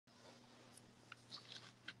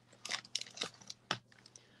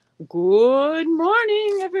Good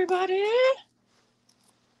morning, everybody.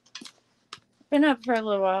 Been up for a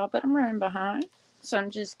little while, but I'm running behind. So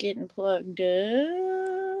I'm just getting plugged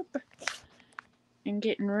up and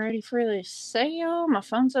getting ready for this sale. My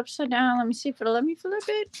phone's upside down. Let me see if it'll let me flip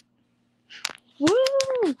it.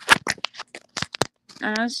 Woo!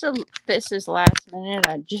 So this is last minute.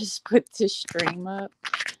 I just put this stream up.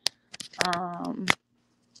 Um,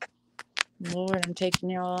 Lord, I'm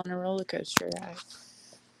taking you all on a roller coaster ride.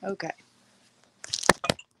 Okay.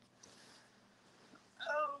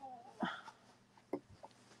 Oh.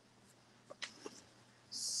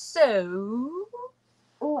 So,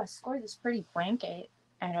 I scored this pretty blanket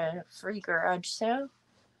at a free garage sale.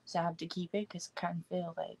 So I have to keep it because I kind of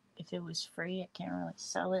feel like if it was free, I can't really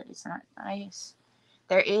sell it. It's not nice.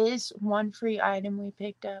 There is one free item we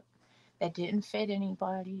picked up that didn't fit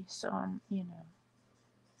anybody. So got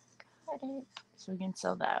it. So we can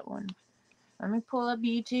sell that one. Let me pull up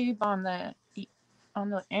YouTube on the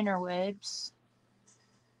interwebs.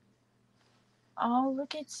 Oh,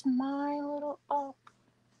 look, it's my little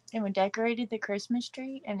and we decorated the Christmas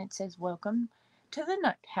tree, and it says "Welcome to the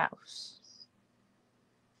Nut House."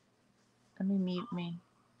 Let me mute me.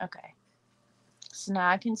 Okay. So now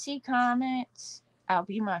I can see comments. I'll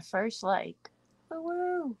be my first like.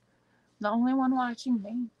 Woo! The only one watching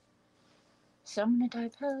me. So I'm gonna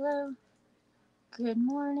type hello. Good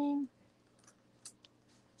morning.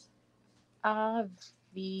 Avita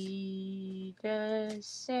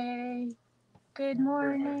say good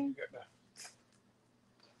morning.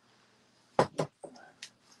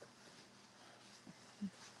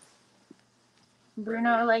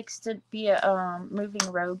 Bruno likes to be a moving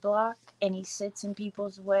roadblock, and he sits in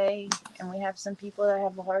people's way. And we have some people that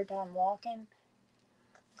have a hard time walking.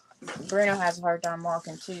 Bruno has a hard time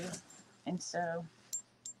walking too, and so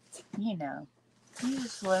he's a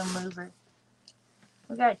slow mover.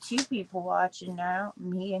 We got two people watching now,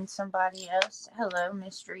 me and somebody else. Hello,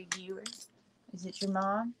 mystery viewer. Is it your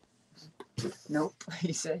mom? Nope,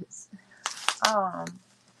 he says. Um,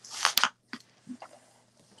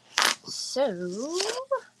 so,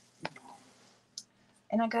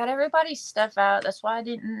 and I got everybody's stuff out. That's why I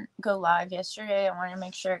didn't go live yesterday. I wanted to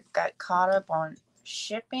make sure it got caught up on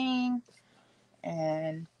shipping.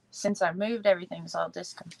 And since I moved, everything's all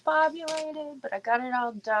discombobulated, but I got it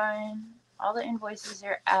all done. All the invoices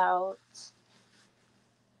are out.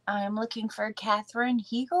 I'm looking for Catherine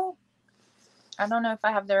Hegel. I don't know if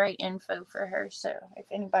I have the right info for her, so if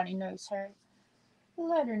anybody knows her,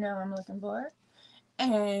 let her know I'm looking for her.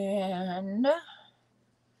 And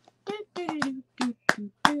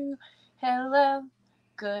hello,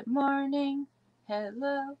 good morning,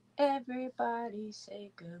 hello, everybody say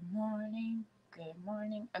good morning, good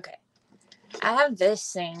morning. Okay, I have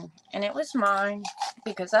this thing, and it was mine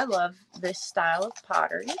because I love this style of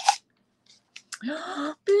pottery.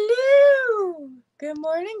 Blue! Good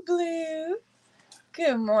morning, Blue.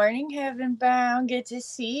 Good morning, Heaven Bound. Good to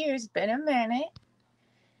see you. It's been a minute.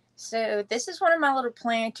 So this is one of my little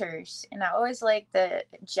planters, and I always like the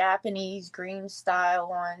Japanese green style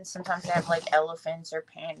ones. Sometimes they have like elephants or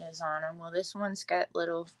pandas on them. Well, this one's got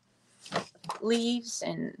little leaves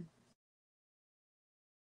and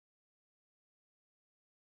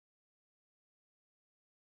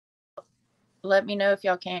let me know if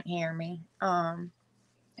y'all can't hear me.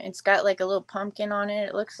 It's got like a little pumpkin on it.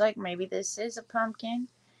 It looks like maybe this is a pumpkin.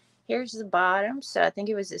 Here's the bottom. So I think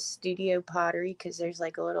it was a studio pottery because there's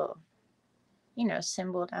like a little,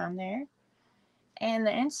 symbol down there. And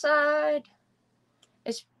the inside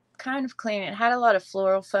is kind of clean. It had a lot of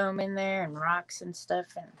floral foam in there and rocks and stuff.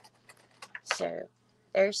 And so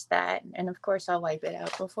there's that. And of course, I'll wipe it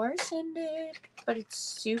out before I send it. But it's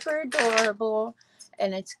super adorable.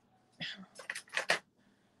 And it's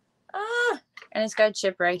and it's got a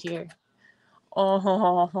chip right here.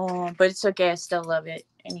 Oh, but it's okay. I still love it.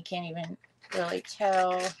 And you can't even really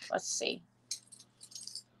tell. Let's see.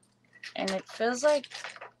 And it feels like,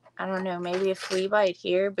 I don't know, maybe a flea bite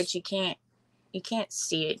here, but you can't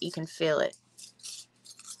see it. You can feel it.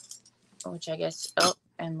 Which I guess,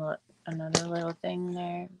 and look, another little thing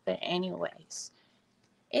there. But anyways,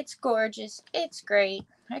 it's gorgeous. It's great.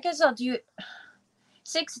 I guess I'll do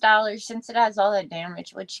 $6 since it has all that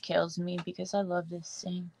damage, which kills me because I love this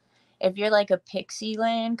thing. If you're like a pixie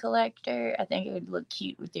land collector, I think it would look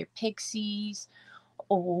cute with your pixies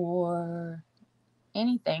or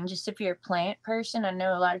anything. Just if you're a plant person, I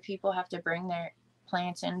know a lot of people have to bring their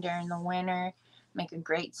plants in during the winter. Make a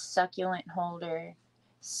great succulent holder.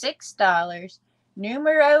 $6.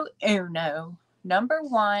 Numero uno. Number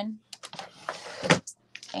one.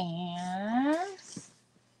 And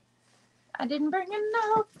I didn't bring a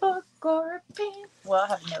notebook or a pen. Well, I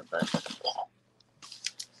have a notebook.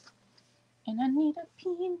 And I need a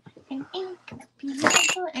pen and ink.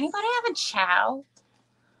 Anybody have a chow?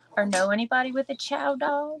 Or know anybody with a chow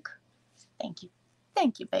dog? Thank you.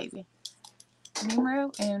 Thank you, baby.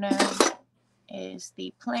 Numero uno is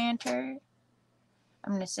the planter.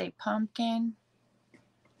 I'm going to say pumpkin.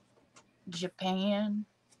 Japan.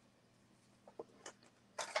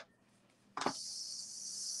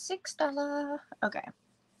 $6. Okay.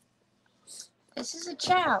 This is a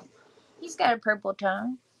chow. He's got a purple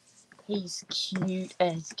tongue. He's cute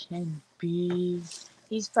as can be.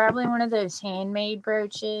 He's probably one of those handmade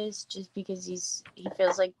brooches just because he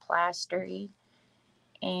feels like plastery.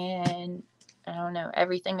 And I don't know,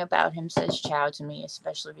 everything about him says chow to me,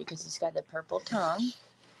 especially because he's got the purple tongue.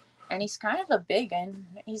 And he's kind of a big one.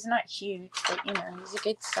 He's not huge, but you know, he's a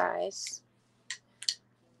good size.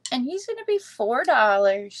 And he's going to be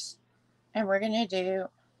 $4. And we're going to do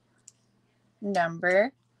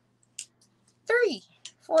number 3.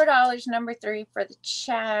 $4, number 3 for the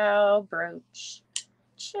chow brooch.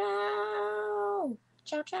 Chow.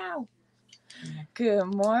 Chow, chow.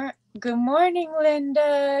 Good morning,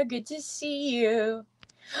 Linda. Good to see you.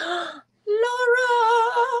 Laura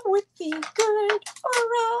with the good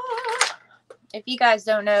aura. If you guys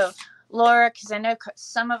don't know Laura, because I know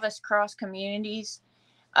some of us cross communities,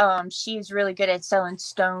 she's really good at selling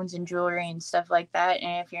stones and jewelry and stuff like that.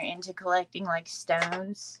 And if you're into collecting like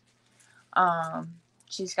stones,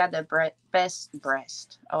 she's got the best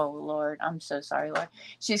breast. Oh Lord, I'm so sorry, Lord.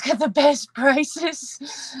 She's got the best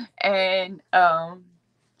prices, and I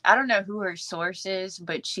don't know who her source is,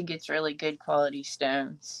 but she gets really good quality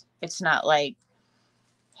stones. It's not like,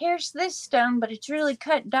 here's this stone, but it's really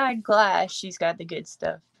cut dyed glass. She's got the good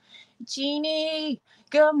stuff. Jeannie,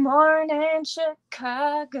 good morning,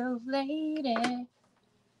 Chicago lady.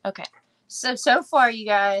 Okay, so far, you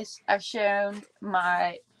guys, I've shown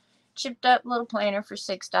my chipped up little planter for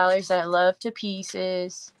 $6 that I love to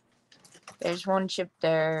pieces. There's one chip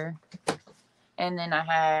there. And then I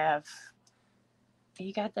have,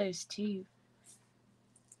 you got those too.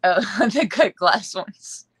 Oh, the good glass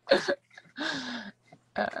ones.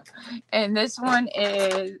 And this one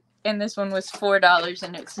was $4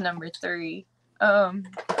 and it's number 3. I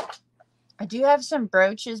do have some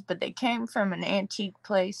brooches, but they came from an antique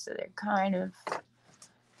place, so they're kind of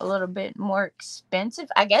a little bit more expensive.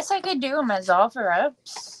 I guess I could do them as offer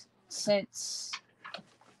ups so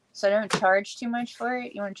I don't charge too much for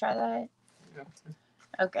it. You want to try that? Yeah.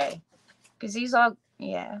 Okay. Because these all,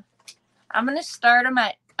 yeah. I'm going to start them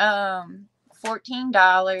at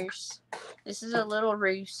 $14. This is a little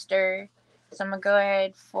rooster. So I'm going to go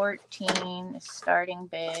ahead, 14, starting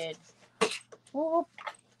bid. Whoop.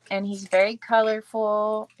 And he's very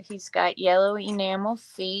colorful. He's got yellow enamel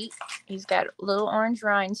feet. He's got little orange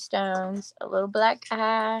rhinestones, a little black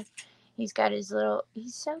eye. He's got his little,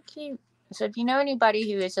 he's so cute. So if you know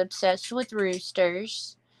anybody who is obsessed with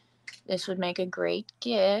roosters, this would make a great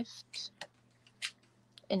gift.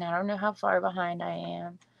 And I don't know how far behind I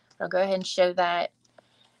am. But I'll go ahead and show that.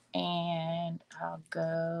 And I'll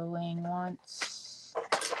go in once.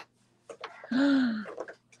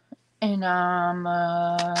 And I'm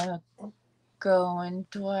going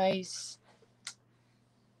twice.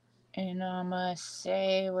 And I'm going to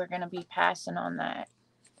say we're going to be passing on that.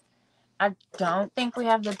 I don't think we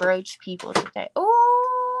have the brooch people today.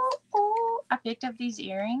 Oh, I picked up these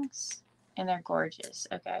earrings. And they're gorgeous.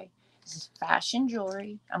 Okay. This is fashion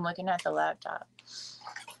jewelry. I'm looking at the laptop.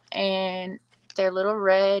 And they're little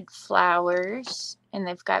red flowers. And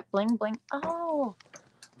they've got bling bling. Oh,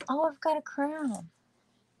 I've got a crown.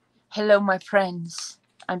 Hello, my friends.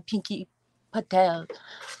 I'm Pinky Patel.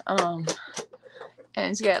 And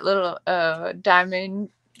it's got little diamond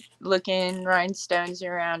looking rhinestones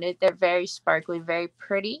around it. They're very sparkly, very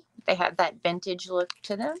pretty. They have that vintage look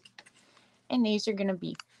to them. And these are going to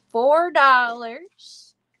be $4.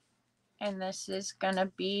 And this is going to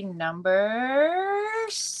be number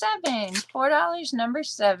 7. $4, number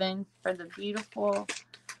 7 for the beautiful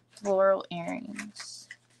floral earrings.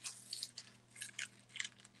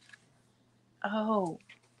 Oh,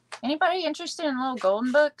 anybody interested in little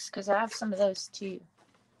golden books? Because I have some of those too.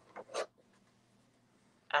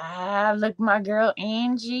 Look, my girl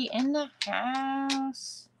Angie in the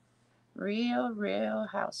house. Real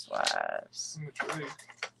housewives.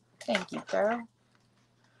 Thank you, girl.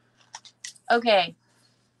 Okay.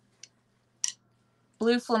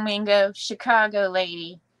 Blue Flamingo, Chicago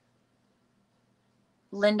lady.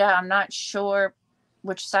 Linda, I'm not sure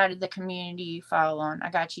which side of the community you follow on. I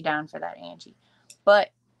got you down for that, Angie. But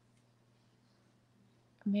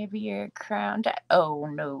Maybe you're a crown type. Oh,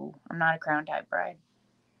 no. I'm not a crown type bride.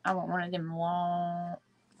 I want one of them long...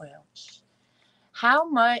 Well, how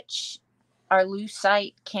much are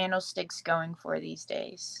Lucite candlesticks going for these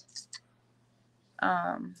days?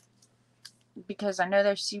 Because I know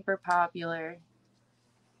they're super popular.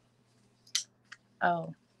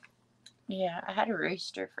 Oh, yeah. I had a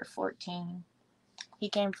rooster for $14. He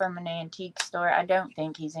came from an antique store. I don't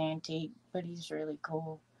think he's antique, but he's really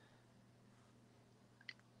cool.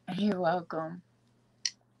 You're welcome.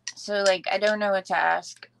 So, like, I don't know what to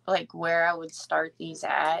ask, like, where I would start these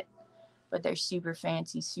at, but they're super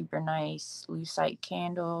fancy, super nice Lucite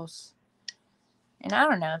candles. And I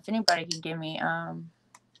don't know if anybody could give me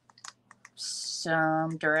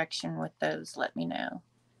some direction with those, let me know.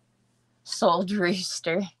 Sold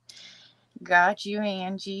rooster. Got you,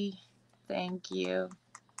 Angie. Thank you.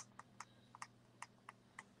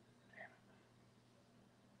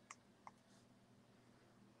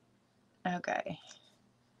 Okay.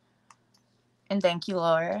 And thank you,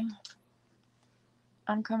 Laura.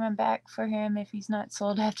 I'm coming back for him if he's not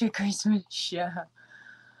sold after Christmas. Yeah.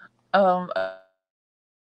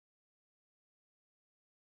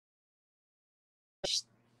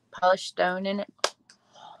 Polished stone in it.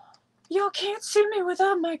 Y'all can't see me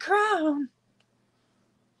without my crown.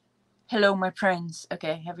 Hello, my friends.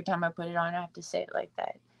 Okay, every time I put it on, I have to say it like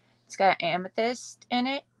that. It's got amethyst in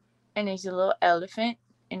it, and he's a little elephant,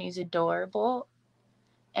 and he's adorable.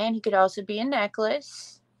 And he could also be a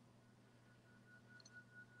necklace.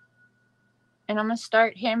 And I'm going to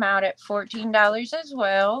start him out at $14 as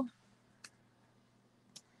well.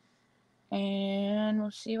 And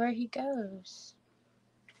we'll see where he goes.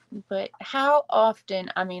 But how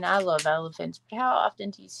often, I mean, I love elephants, but how often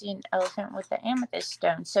do you see an elephant with the amethyst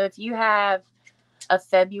stone? So if you have a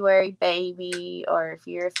February baby, or if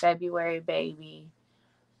you're a February baby,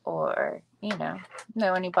 or, you know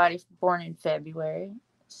anybody born in February,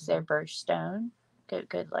 it's their birthstone.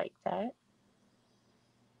 Good like that.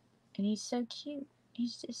 And he's so cute.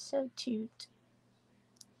 He's just so cute.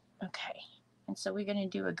 Okay. And so we're going to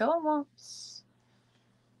do a going once,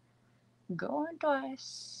 going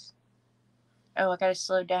twice. Oh, I got to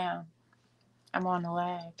slow down. I'm on a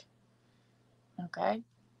lag. Okay.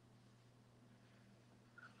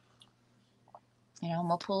 And I'm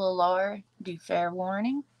going to pull a Laura, do fair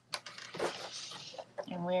warning.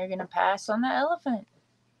 And we're going to pass on the elephant.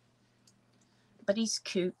 But he's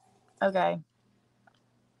cute. Okay.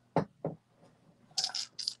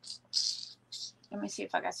 Let me see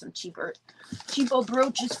if I got some cheaper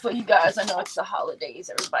brooches for you guys. I know it's the holidays.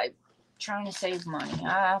 Everybody trying to save money.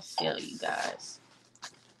 I feel you guys.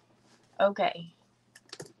 Okay.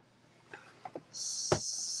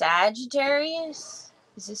 Sagittarius?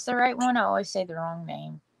 Is this the right one? I always say the wrong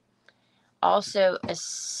name. Also, a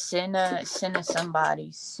Cinna somebody.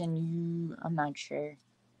 Sinu. I'm not sure.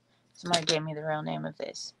 Somebody gave me the real name of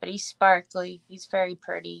this. But he's sparkly. He's very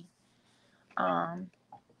pretty.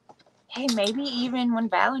 Hey, maybe even when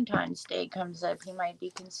Valentine's Day comes up, he might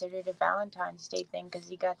be considered a Valentine's Day thing because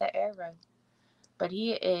he got the arrow. But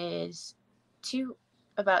he is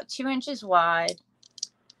about 2 inches wide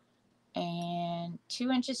and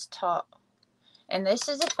 2 inches tall. And this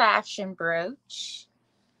is a fashion brooch.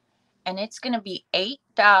 And it's going to be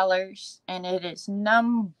 $8. And it is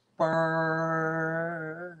number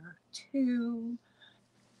 2.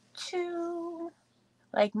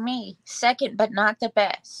 Like me. Second, but not the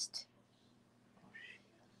best.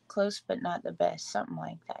 Close, but not the best. Something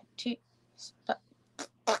like that. 2.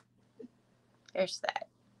 There's that.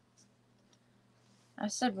 I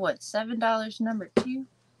said what? $7 number 2?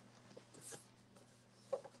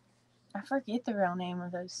 I forget the real name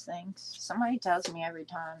of those things. Somebody tells me every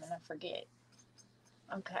time and I forget.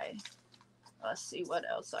 Okay. Let's see what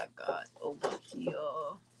else I got over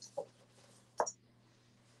here.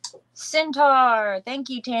 Centaur. Thank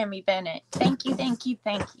you, Tammy Bennett. Thank you.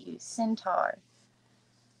 Centaur.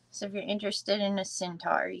 So if you're interested in a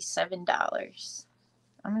centaur, he's $7.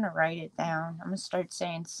 I'm going to write it down. I'm going to start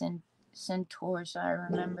saying centaur so I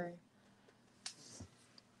remember.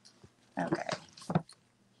 Okay.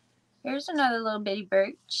 Here's another little bitty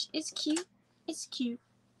brooch. It's cute. It's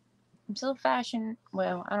old fashioned.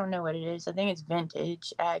 Well, I don't know what it is. I think it's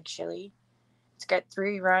vintage, actually. It's got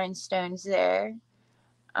 3 rhinestones there.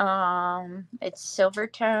 It's silver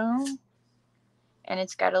tone. And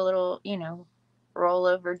it's got a little,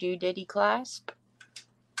 rollover doodaddy clasp.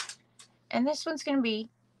 And this one's going to be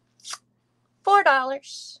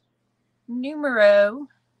 $4. Numero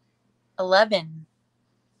 11.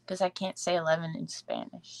 Because I can't say 11 in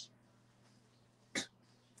Spanish.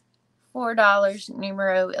 $4,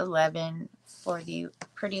 numero 11, for the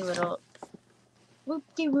pretty little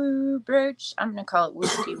Whoop-de-woo brooch. I'm going to call it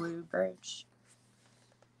whoop-de-woo brooch.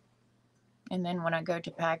 And then when I go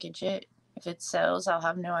to package it, if it sells, I'll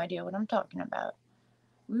have no idea what I'm talking about.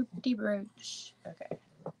 Whoop-de brooch. Okay.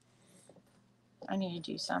 I need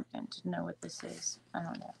to do something to know what this is. I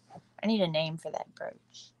don't know. I need a name for that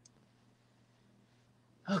brooch.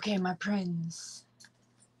 Okay, my friends.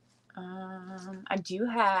 I do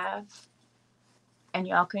have, and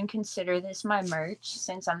y'all can consider this my merch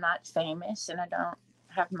since I'm not famous and I don't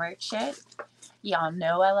have merch yet. Y'all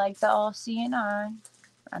know I like the all seeing eye.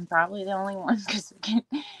 I'm probably the only one because I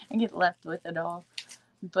get left with it all.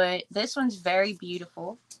 But this one's very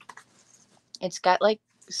beautiful. It's got like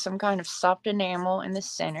some kind of soft enamel in the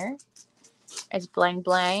center. It's bling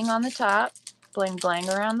bling on the top, bling bling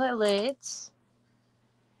around the lids,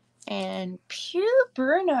 and pew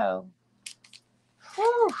Bruno.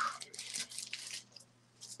 Whew.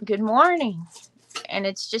 Good morning. And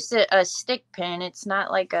it's just a stick pin. It's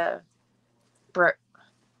not like a brooch.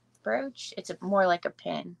 It's more like a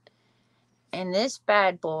pin. And this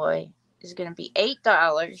bad boy is going to be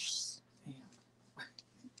 $8.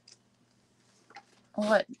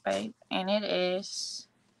 What, babe? And it is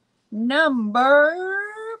number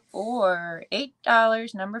 4.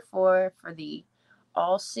 $8, number 4 for the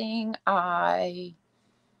all-seeing eye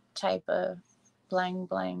type of bling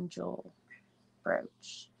bling jewel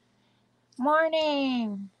brooch.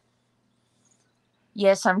 Morning.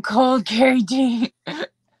 Yes, I'm cold, Carrie D.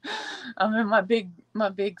 I'm in my big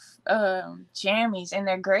jammies, and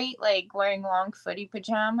they're great like wearing long footy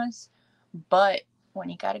pajamas, but when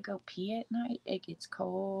you gotta go pee at night, it gets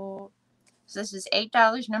cold. So this is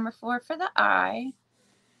 $8, number 4 for the eye.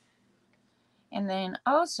 And then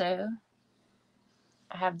also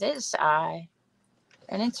I have this eye,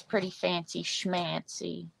 and it's pretty fancy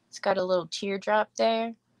schmancy. It's got a little teardrop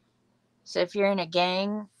there. So if you're in a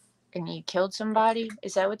gang and you killed somebody,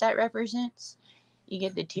 is that what that represents? You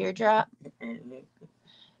get the teardrop.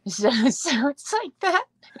 So it's like that.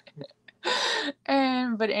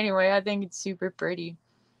 But anyway, I think it's super pretty.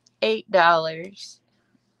 $8.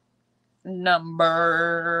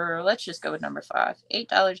 Let's just go with number 5.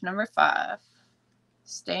 $8, number 5.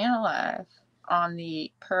 Staying alive on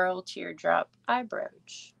the pearl teardrop eye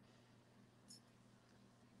brooch.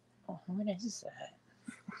 Oh, what is that?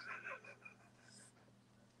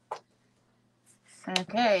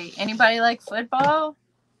 Okay, anybody like football?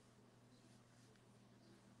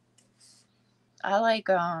 I like,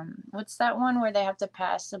 what's that one where they have to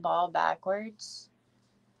pass the ball backwards?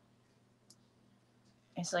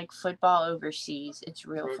 It's like football overseas. It's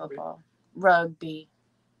real football. Rugby.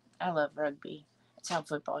 I love rugby. That's how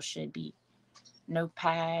football should be. No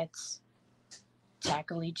pads.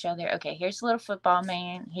 Tackle each other. Okay, here's little football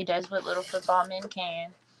man. He does what little football men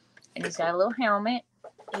can. And he's got a little helmet.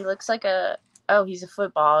 He looks like he's a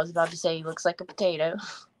football. I was about to say he looks like a potato.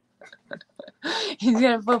 He's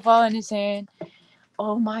got a football in his hand.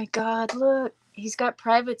 Oh my God, look. He's got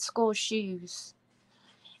private school shoes.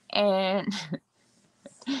 And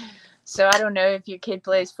so I don't know if your kid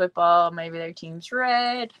plays football. Maybe their team's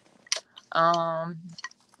red.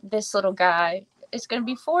 This little guy is going to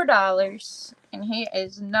be $4. And he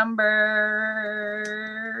is number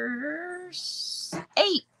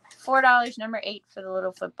 8. $4, number 8 for the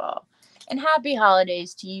little football. And happy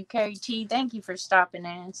holidays to you, Carrie T. Thank you for stopping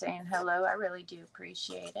in and saying hello. I really do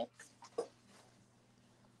appreciate it.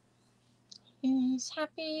 He's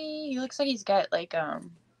happy. He looks like he's got like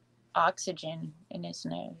oxygen in his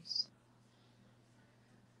nose.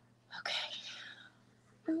 Okay.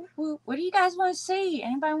 What do you guys want to see?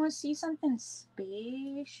 Anybody want to see something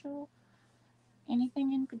special?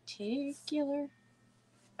 Anything in particular?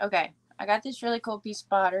 Okay. I got this really cool piece of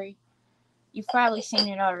pottery. You've probably seen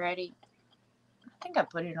it already. I think I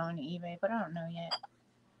put it on eBay, but I don't know yet.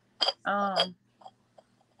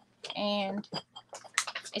 And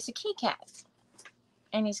it's a key cat.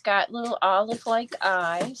 And he's got little olive-like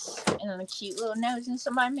eyes and then a cute little nose. And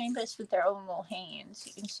somebody made this with their own little hands.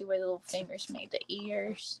 You can see where the little fingers made the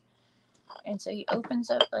ears. And so he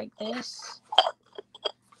opens up like this.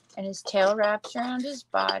 And his tail wraps around his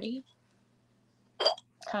body.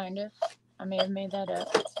 Kind of. I may have made that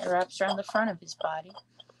up. It wraps around the front of his body.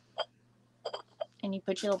 And you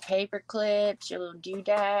put your little paper clips, your little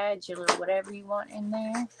doodads, your little whatever you want in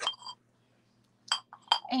there.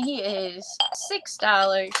 And he is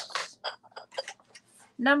 $6.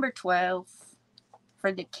 Number 12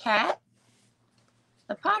 for the cat.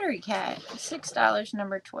 The pottery cat. $6,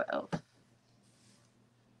 number 12.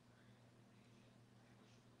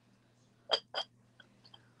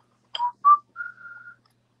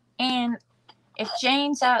 And if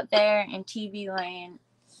Jane's out there in TV land,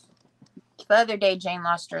 The other day, Jane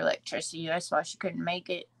lost her electricity. That's why she couldn't make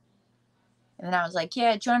it. And then I was like,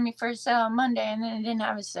 yeah, join me for a sale on Monday. And then it didn't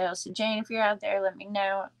have a sale. So, Jane, if you're out there, let me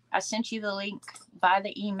know. I sent you the link by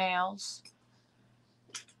the emails.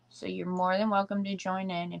 So you're more than welcome to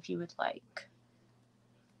join in if you would like.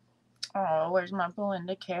 Oh, where's my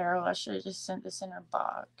Belinda Carroll? I should have just sent this in her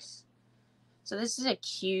box. So this is a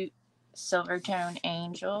cute silver tone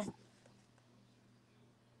angel.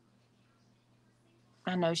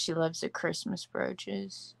 I know she loves the Christmas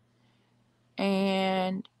brooches.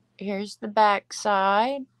 And here's the back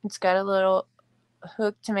side. It's got a little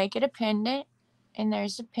hook to make it a pendant. And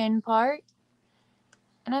there's the pin part.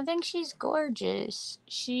 And I think she's gorgeous.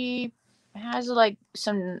 She has like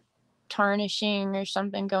some tarnishing or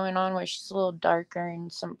something going on where she's a little darker in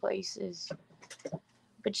some places.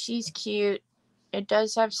 But she's cute. It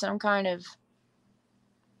does have some kind of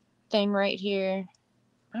thing right here.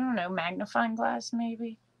 I don't know, magnifying glass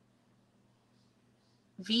maybe?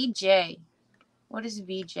 VJ. What is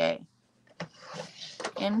VJ?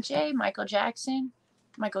 MJ? Michael Jackson?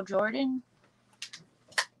 Michael Jordan?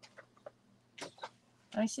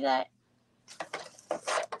 Let me see that.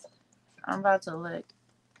 I'm about to look.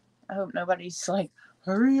 I hope nobody's like,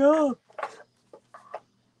 hurry up.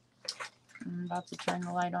 I'm about to turn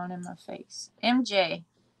the light on in my face. MJ.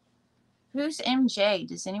 Who's MJ?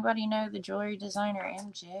 Does anybody know the jewelry designer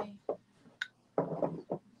MJ?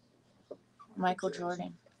 Michael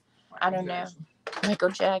Jordan. I don't know. Michael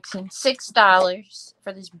Jackson. $6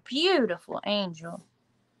 for this beautiful angel.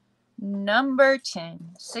 Number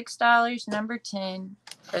 10. $6, number 10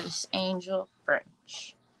 for this angel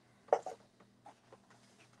brooch.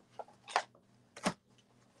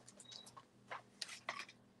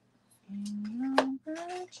 Angel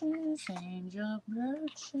brooches, angel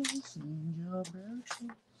brooches, angel brooches.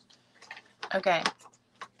 Okay.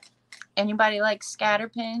 Anybody like scatter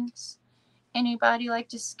pins? Anybody like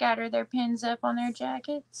to scatter their pins up on their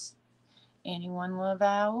jackets? Anyone love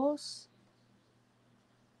owls?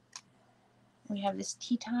 We have this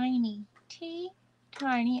teeny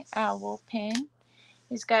tiny owl pin.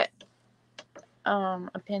 He's got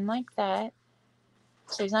a pin like that.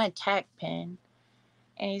 So he's not a tack pin.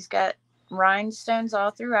 And he's got rhinestones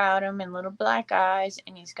all throughout him and little black eyes.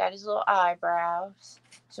 And he's got his little eyebrows.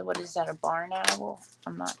 So what is that, a barn owl?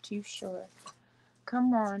 I'm not too sure.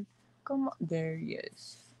 Come on. Come on. There he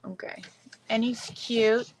is. Okay. And he's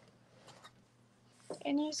cute.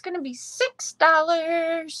 And he's going to be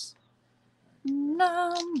 $6.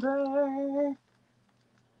 Number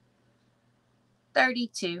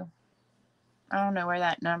 32. I don't know where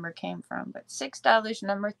that number came from, but $6,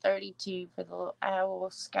 number 32 for the little owl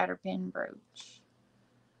scatter pin brooch.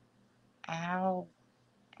 Ow.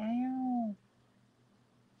 Ow.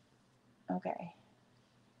 Okay.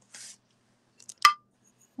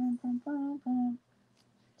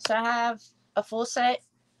 So I have a full set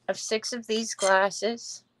of 6 of these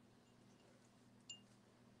glasses.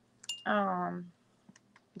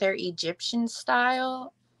 They're Egyptian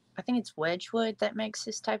style. I think it's Wedgwood that makes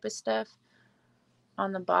this type of stuff.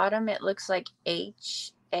 On the bottom, it looks like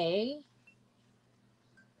HA.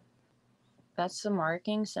 That's the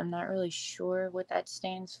marking, so I'm not really sure what that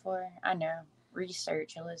stands for. I know.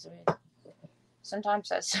 Research, Elizabeth.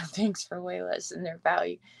 Sometimes I sell things for way less than their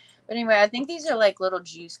value. But anyway, I think these are like little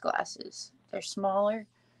juice glasses. They're smaller.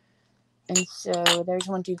 And so there's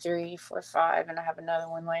 1, 2, 3, 4, 5, and I have another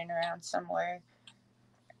one laying around somewhere.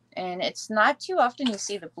 And it's not too often you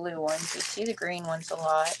see the blue ones. You see the green ones a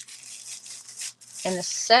lot. And the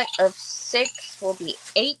set of 6 will be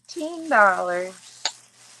 $18.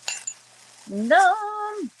 Number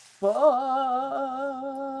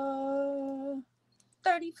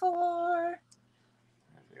 34.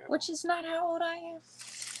 Which is not how old I am.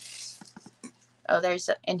 Oh,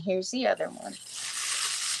 and here's the other one.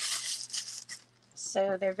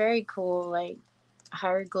 So they're very cool, like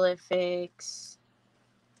hieroglyphics.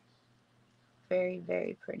 Very,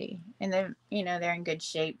 very pretty. And they're in good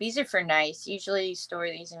shape. These are for nice. Usually you store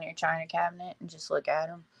these in your china cabinet and just look at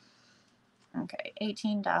them. Okay,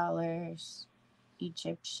 $18.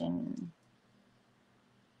 Egyptian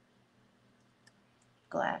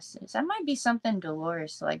glasses. That might be something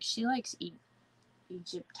Dolores likes. She likes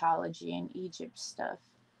Egyptology and Egypt stuff.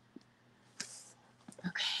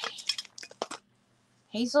 Okay.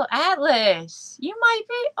 Hazel Atlas. You might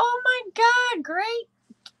be. Oh my God, great.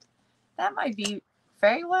 That might be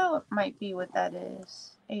very well. It might be what that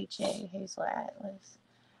is. HA, Hazel Atlas.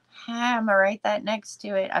 I'm going to write that next to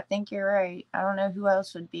it. I think you're right. I don't know who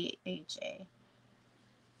else would be HA.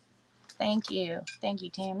 Thank you. Thank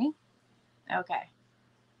you, Tammy. Okay.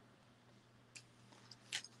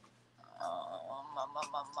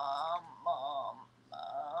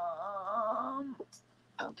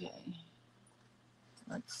 Okay.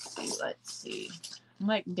 Let's see. I'm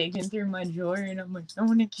like digging through my drawer and I'm like, I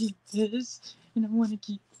want to keep this and I want to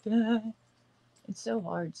keep that. It's so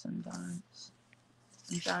hard sometimes.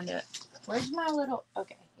 I'm trying to. Where's my little.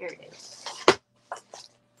 Okay, here it is.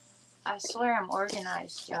 I swear I'm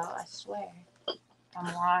organized, y'all. I swear.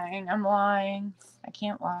 I'm lying. I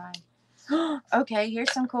can't lie. Okay,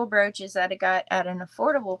 here's some cool brooches that I got at an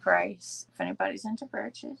affordable price. If anybody's into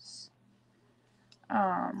brooches.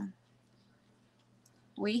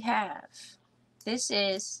 We have. This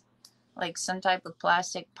is like some type of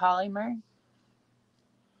plastic polymer.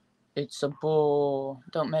 It's a bull.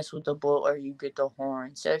 Don't mess with the bull or you get the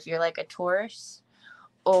horn. So if you're like a tourist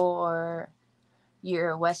or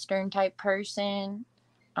you're a Western type person,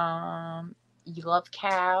 you love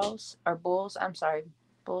cows or bulls. I'm sorry,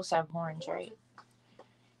 bulls have horns, right?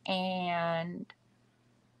 And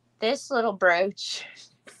this little brooch,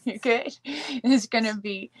 good, is gonna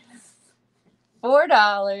be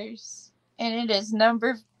 $4, and it is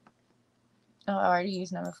number. Oh, I already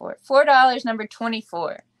used number 4. $4, number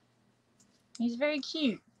 24. He's very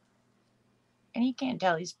cute, and you can't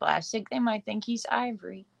tell he's plastic. They might think he's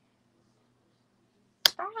ivory.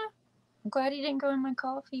 I'm glad he didn't go in my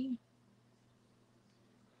coffee.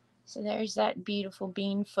 So there's that beautiful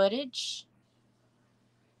bean footage.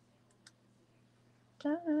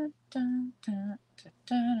 $4.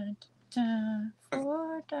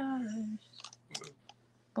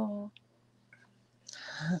 Bull.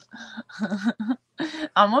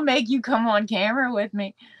 I'm gonna make you come on camera with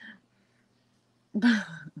me.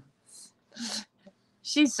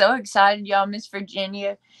 She's so excited, y'all. Miss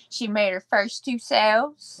Virginia, she made her first 2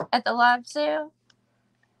 sales at the live sale.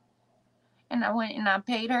 And I went and I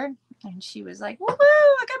paid her. And she was like, woohoo,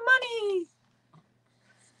 I got money.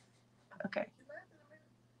 Okay.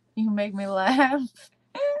 You make me laugh.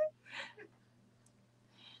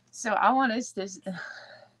 So I want us to...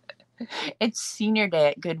 It's senior day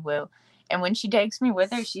at Goodwill. And when she takes me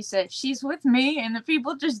with her, she said, she's with me and the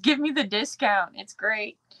people just give me the discount. It's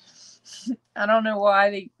great. I don't know why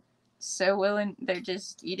they so willing. They're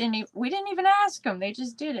just, we didn't even ask them. They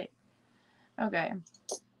just did it. Okay.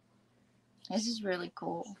 This is really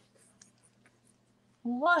cool.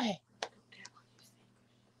 What?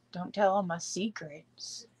 Don't tell all my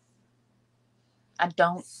secrets. I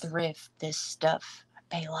don't thrift this stuff. I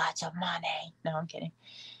pay lots of money. No, I'm kidding.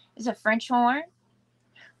 It's a French horn.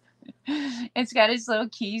 It's got its little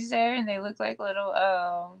keys there, and they look like little,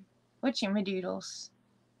 whatchamadoodles.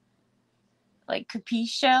 Like capiche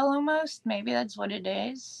shell almost. Maybe that's what it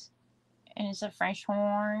is. And it's a French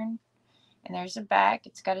horn. And there's a back.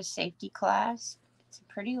 It's got a safety clasp. It's a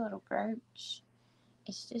pretty little brooch.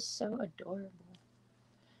 It's just so adorable.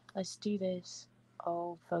 Let's do this.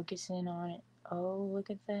 Oh, focus in on it. Oh, look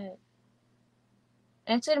at that.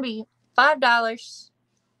 And it's going to be $5.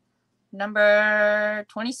 Number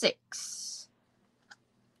 26.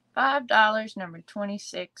 $5, number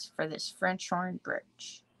 26 for this French horn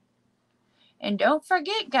brooch. And don't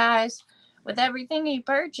forget, guys, with everything you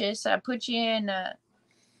purchase, I put you in a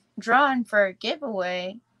drawing for a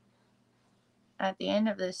giveaway at the end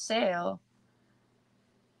of this sale.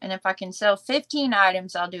 And if I can sell 15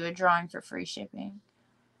 items, I'll do a drawing for free shipping.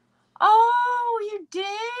 Oh, you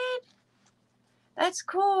did? That's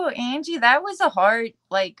cool, Angie. That was a hard,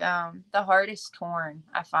 like, the hardest horn,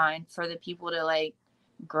 I find, for the people to, like,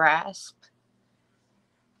 grasp.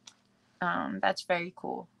 That's very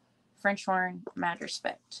cool. French horn, mad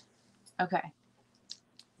respect. Okay.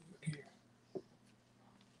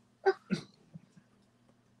 Oh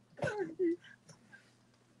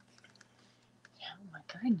my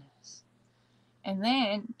goodness. And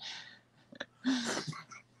then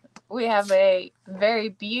we have a very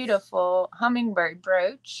beautiful hummingbird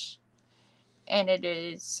brooch. And it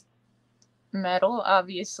is metal,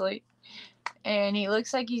 obviously. And he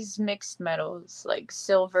looks like he's mixed metals, like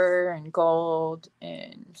silver and gold.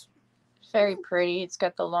 And it's very pretty. It's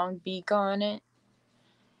got the long beak on it.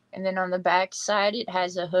 And then on the back side, it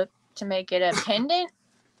has a hook to make it a pendant.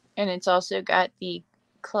 And it's also got the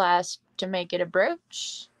clasp to make it a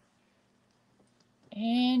brooch.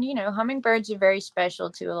 And, you know, hummingbirds are very special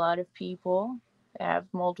to a lot of people. They have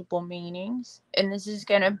multiple meanings. And this is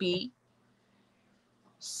going to be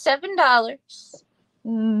 $7.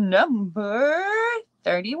 Number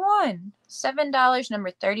 31. $7,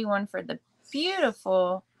 number 31 for the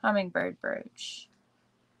beautiful hummingbird brooch.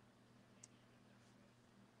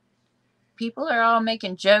 People are all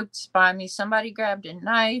making jokes by me. Somebody grabbed a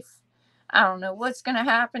knife. I don't know what's going to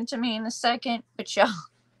happen to me in a second, but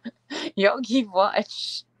y'all keep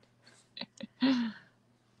watch.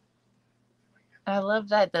 I love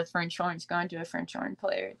that the French horn's going to a French horn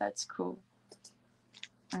player. That's cool.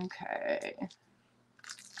 Okay.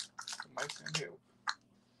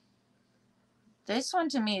 This one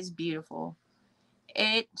to me is beautiful.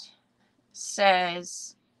 It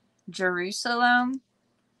says Jerusalem,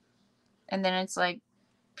 and then it's like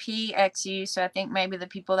PXU, so I think maybe the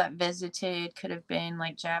people that visited could have been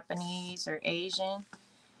like Japanese or Asian.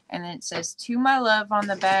 And then it says to my love on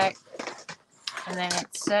the back, and then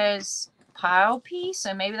it says pile piece,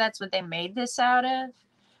 so maybe that's what they made this out of,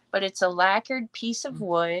 but it's a lacquered piece of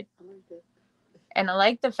wood. And I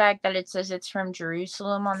like the fact that it says it's from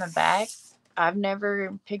Jerusalem on the back. I've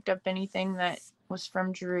never picked up anything that was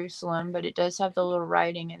from Jerusalem, but it does have the little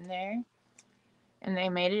writing in there. And they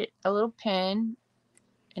made it a little pin,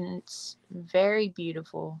 and it's very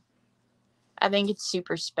beautiful. I think it's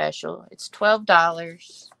super special. It's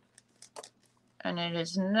 $12, and it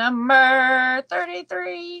is number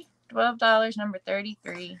 33. $12, number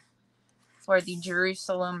 33, for the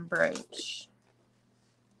Jerusalem brooch.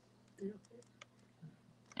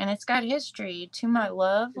 And it's got history. To my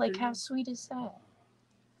love. Like, how sweet is that?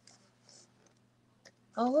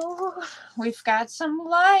 Oh, we've got some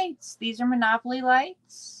lights. These are Monopoly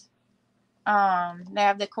lights. They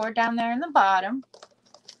have the cord down there in the bottom.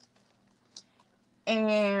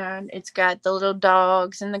 And it's got the little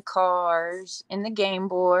dogs and the cars and the game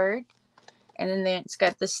board. And then it's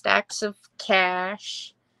got the stacks of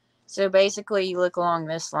cash. So basically you look along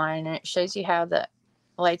this line and it shows you how the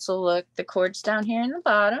lights will look. The cord's down here in the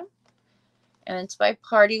bottom. And it's by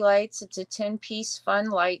Party Lights. It's a 10-piece fun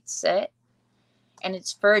light set. And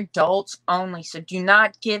it's for adults only. So do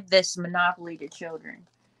not give this Monopoly to children.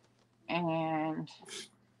 And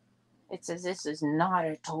it says this is not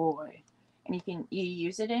a toy. And you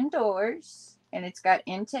use it indoors. And it's got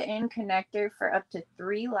end-to-end connector for up to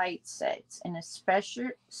 3 light sets. And a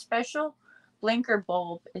special blinker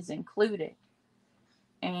bulb is included.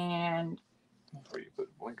 And that's where you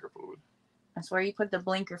put blinker fluid. That's where you put the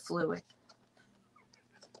blinker fluid.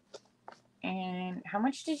 And how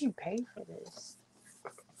much did you pay for this?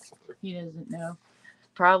 He doesn't know.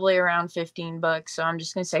 Probably around $15, so I'm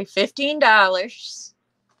just going to say $15.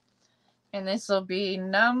 And this will be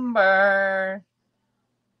number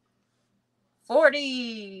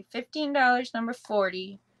 40. $15, number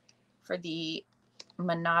 40, for the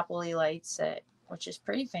Monopoly light set, which is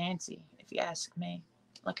pretty fancy, if you ask me.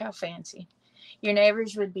 Look how fancy. Your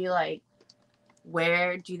neighbors would be like,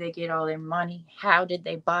 where do they get all their money? How did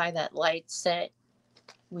they buy that light set?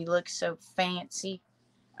 We look so fancy.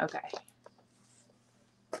 Okay.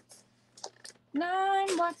 9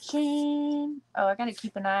 watching. Oh, I gotta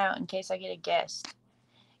keep an eye out in case I get a guest.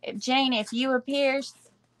 Jane, if you appear,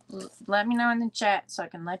 let me know in the chat so I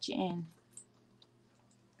can let you in.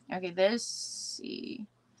 Okay, see.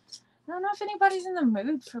 I don't know if anybody's in the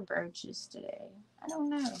mood for brooches today. I don't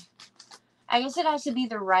know. I guess it has to be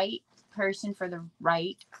the right person for the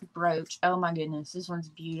right brooch. Oh my goodness, this one's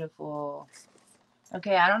beautiful.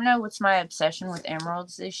 Okay, I don't know what's my obsession with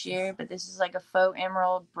emeralds this year, but this is like a faux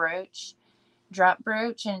emerald brooch, drop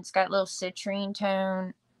brooch, and it's got little citrine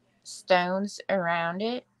tone stones around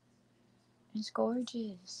it. It's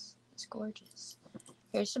gorgeous. It's gorgeous.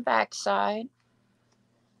 Here's the back side.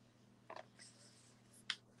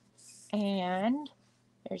 And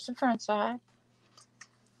here's the front side.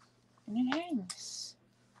 And it hangs.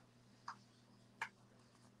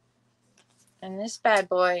 And this bad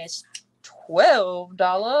boy is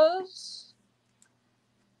 $12.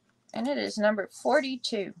 And it is number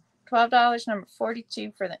 42. $12, number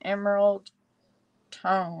 42, for the emerald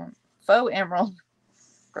tone. Faux emerald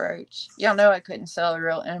brooch. Y'all know I couldn't sell a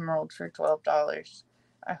real emerald for $12.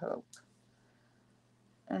 I hope.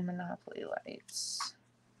 And Monopoly lights.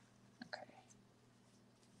 Okay.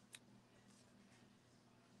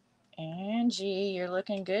 Angie, you're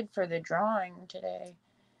looking good for the drawing today.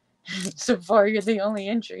 So far, you're the only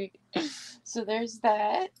entry. So there's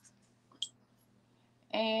that.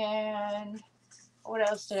 And what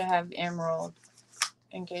else did I have? Emerald.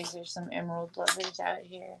 In case there's some emerald lovers out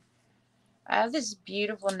here. I have this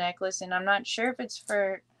beautiful necklace, and I'm not sure if it's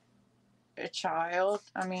for a child.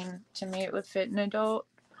 I mean, to me, it would fit an adult.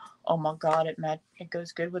 Oh my god, it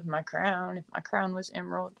goes good with my crown, if my crown was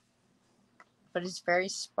emerald. But it's very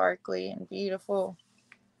sparkly and beautiful.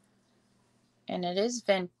 And it is,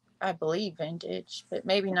 I believe, vintage, but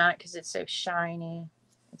maybe not because it's so shiny.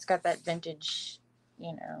 It's got that vintage,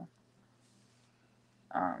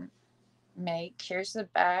 make. Here's the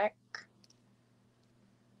back.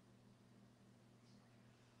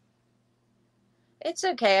 It's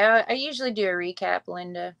okay. I usually do a recap,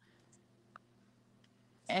 Linda.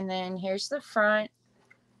 And then here's the front.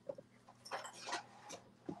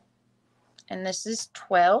 And this is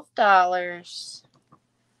 $12.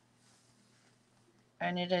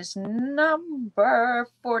 And it is number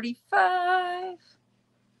 45.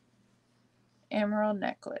 Emerald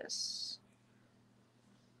necklace.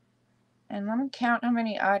 And let me count how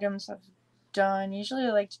many items I've done. Usually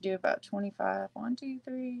I like to do about 25. 1, 2,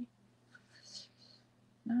 3,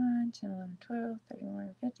 9, 10, 11, 12,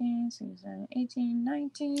 13, 15, 16, 17, 18,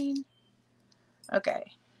 19. Okay.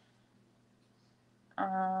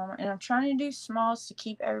 And I'm trying to do smalls to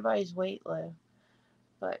keep everybody's weight low.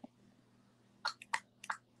 But,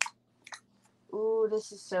 ooh,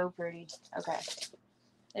 this is so pretty. Okay.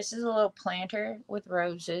 This is a little planter with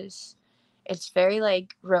roses. It's very,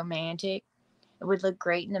 like, romantic. It would look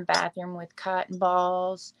great in the bathroom with cotton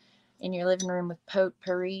balls, in your living room with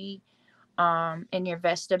potpourri, in your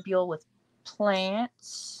vestibule with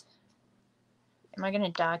plants. Am I going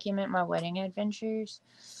to document my wedding adventures?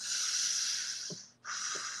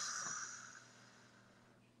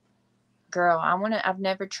 Girl, I've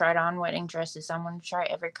never tried on wedding dresses. I want to try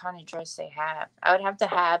every kind of dress they have. I would have to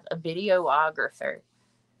have a videographer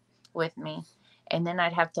with me. And then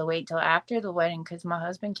I'd have to wait till after the wedding because my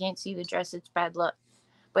husband can't see the dress. It's bad luck.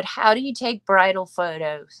 But how do you take bridal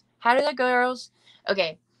photos? How do the girls...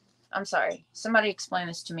 Okay, I'm sorry. Somebody explain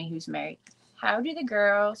this to me who's married. How do the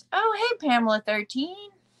girls... Oh, hey, Pamela 13.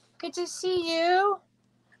 Good to see you.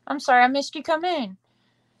 I'm sorry, I missed you come in.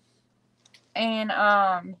 And,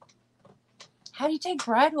 how do you take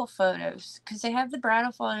bridal photos? Because they have the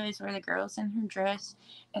bridal photos where the girl's in her dress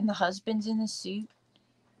and the husband's in the suit.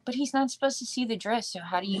 But he's not supposed to see the dress, so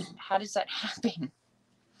how does that happen?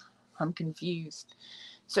 I'm confused.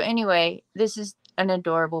 So anyway, this is an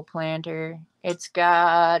adorable planter. It's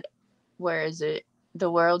got, where is it? The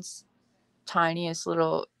world's tiniest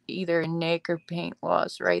little either nick or paint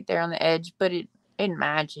gloss right there on the edge, but it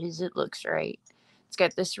matches. It looks right. It's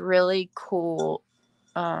got this really cool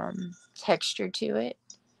texture to it.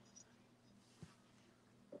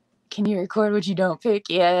 Can you record what you don't pick?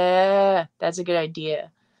 Yeah, that's a good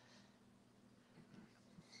idea.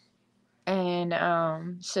 And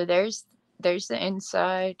so there's the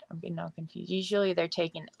inside. I'm getting all confused. Usually they're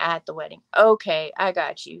taken at the wedding. Okay, I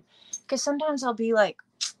got you. Because sometimes I'll be like,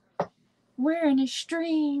 we're in a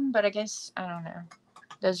stream, but I guess I don't know.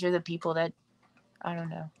 Those are the people that I don't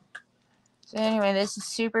know. So anyway, this is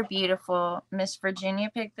super beautiful. Miss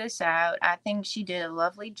Virginia picked this out. I think she did a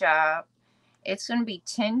lovely job. It's going to be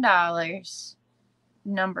 $10,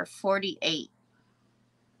 number 48.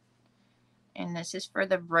 And this is for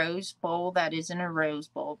the rose bowl that isn't a rose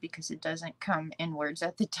bowl because it doesn't come inwards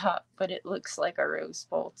at the top, but it looks like a rose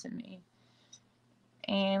bowl to me.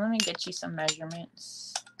 And let me get you some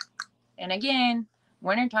measurements. And again,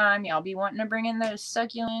 wintertime, y'all be wanting to bring in those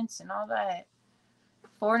succulents and all that.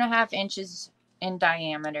 4.5 inches in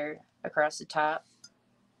diameter across the top.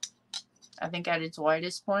 I think at its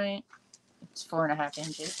widest point, it's 4.5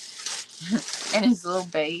 inches. And its little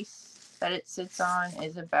base that it sits on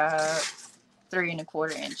is about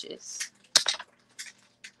 3.25 inches.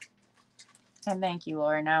 And thank you,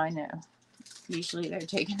 Laura. Now I know. Usually they're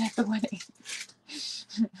taken at the wedding.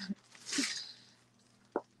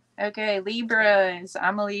 Okay, Libras.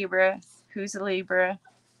 I'm a Libra. Who's a Libra?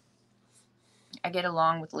 I get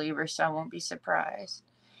along with Libra, so I won't be surprised.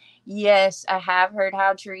 Yes, I have heard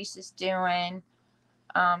how Teresa's doing.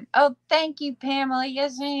 Oh, thank you, Pamela.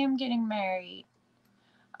 Yes, I am getting married.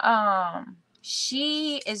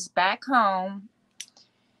 She is back home.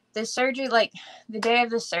 The surgery, like, the day of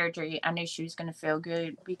the surgery, I knew she was going to feel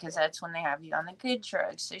good because that's when they have you on the good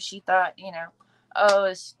drugs. So she thought, oh,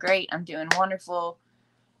 it's great. I'm doing wonderful.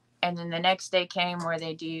 And then the next day came where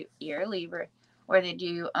they do, you're a Libra, where they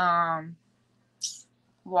do,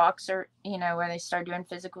 walks or, where they start doing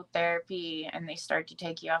physical therapy and they start to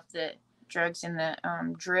take you off the drugs in the,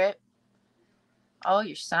 drip. Oh,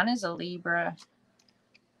 your son is a Libra.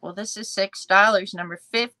 Well, this is $6, number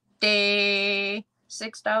 50.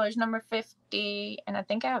 $6, number 50. And I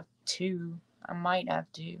think I have 2. I might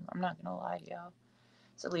have 2. I'm not gonna lie, y'all.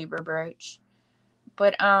 It's a Libra brooch.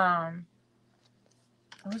 But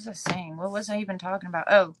what was I saying? What was I even talking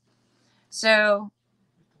about? Oh, so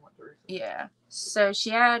yeah. So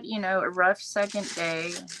she had, a rough second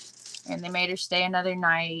day, and they made her stay another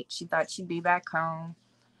night. She thought she'd be back home,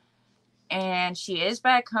 and she is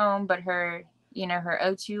back home, but her, her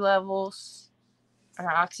O2 levels, her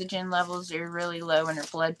oxygen levels are really low, and her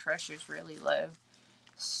blood pressure is really low.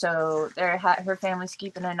 So her family's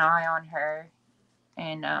keeping an eye on her,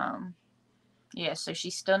 and yeah. So she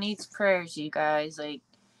still needs prayers, you guys. Like,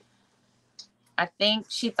 I think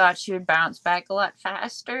she thought she would bounce back a lot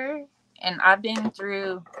faster, and I've been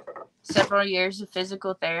through several years of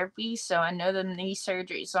physical therapy, so I know the knee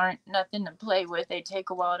surgeries aren't nothing to play with. They take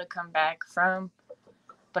a while to come back from.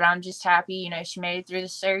 But I'm just happy, you know, she made it through the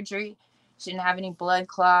surgery. She didn't have any blood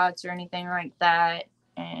clots or anything like that.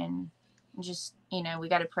 And just, you know, we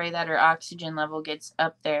got to pray that her oxygen level gets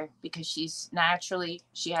up there, because she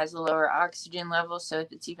has a lower oxygen level. So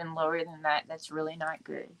if it's even lower than that, that's really not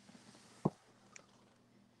good.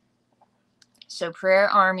 So prayer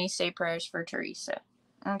army, say prayers for Teresa.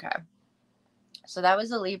 Okay. So that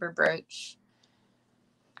was a Libra brooch.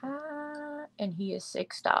 And he is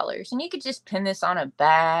 $6. And you could just pin this on a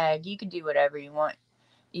bag. You could do whatever you want.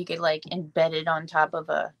 You could like embed it on top of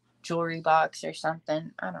a jewelry box or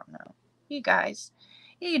something. I don't know. You guys,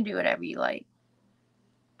 you can do whatever you like.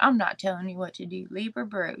 I'm not telling you what to do. Libra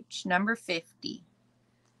brooch, number 50.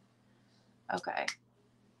 Okay.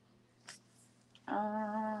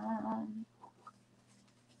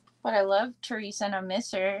 But I love Teresa and I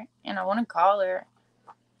miss her and I want to call her.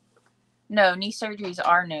 No, knee surgeries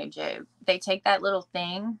are no joke. They take that little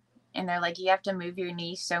thing and they're like, you have to move your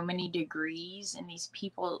knee so many degrees, and these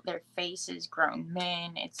people, their faces, grown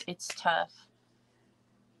men, it's tough.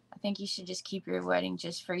 I think you should just keep your wedding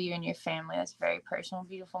just for you and your family. That's a very personal,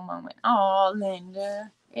 beautiful moment. Oh,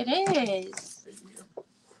 Linda, it is.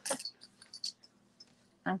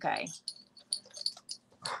 Okay,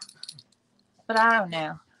 but I don't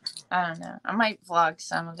know. I might vlog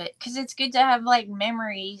some of it because it's good to have like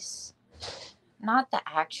memories. Not the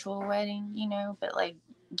actual wedding, you know, but like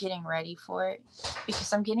getting ready for it,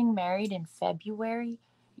 because I'm getting married in February.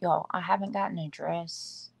 Y'all, I haven't gotten a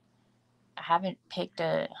dress. I haven't picked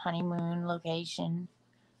a honeymoon location.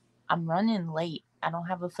 I'm running late. I don't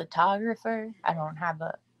have a photographer. I don't have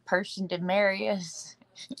a person to marry us.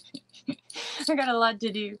 I got a lot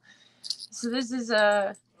to do. So this is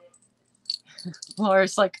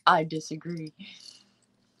Laura's like, I disagree.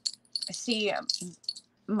 See,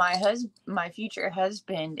 my future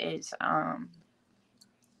husband is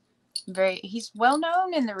he's well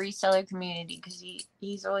known in the reseller community because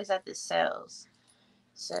he's always at the sales.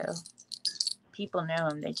 So people know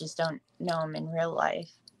him. They just don't know him in real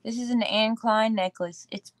life. This is an Anne Klein necklace.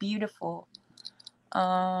 It's beautiful.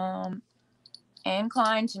 Anne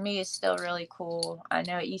Klein to me is still really cool. I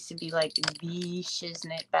know it used to be like the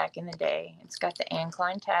shiznit back in the day. It's got the Anne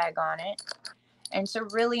Klein tag on it. And it's a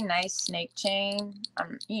really nice snake chain.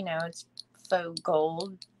 You know, it's faux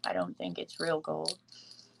gold. I don't think it's real gold.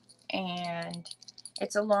 And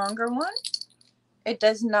it's a longer one. It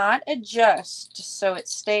does not adjust, so it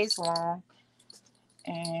stays long.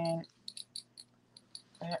 And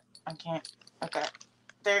I can't. Okay,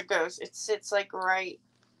 there it goes. It sits like right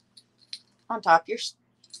on top of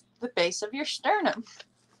the base of your sternum.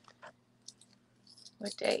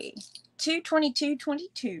 What day?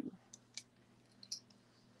 2/22/22.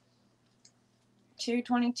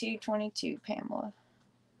 2/22/22, Pamela.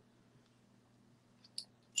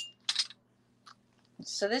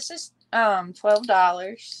 So this is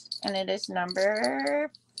 $12, and it is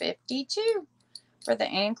number 52 for the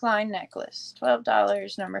Anne Klein necklace.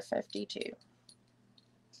 $12, number 52.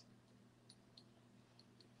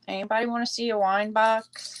 Anybody want to see a wine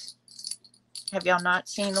box? Have y'all not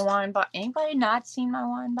seen the wine box? Anybody not seen my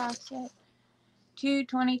wine box yet?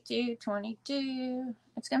 2/22/22.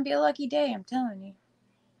 It's gonna be a lucky day, I'm telling you.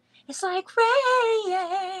 It's like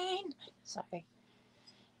rain. Sorry.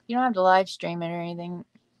 You don't have to live stream it or anything.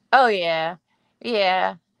 Oh yeah.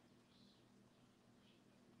 Yeah.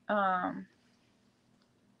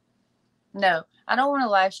 No, I don't want to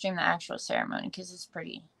live stream the actual ceremony because it's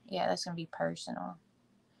pretty. Yeah, that's gonna be personal.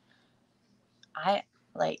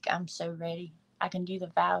 I'm so ready. I can do the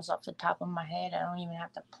vows off the top of my head. I don't even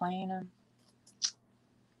have to plan them.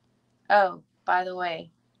 Oh, by the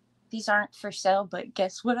way, these aren't for sale, but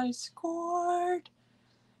guess what I scored?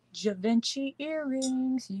 Givenchy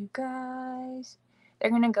earrings, you guys.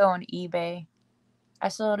 They're gonna go on eBay. I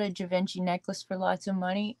sold a Givenchy necklace for lots of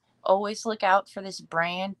money. Always look out for this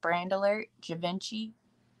brand alert, Givenchy.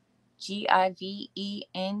 Givenchy.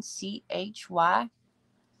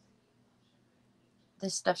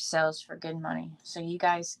 This stuff sells for good money. So you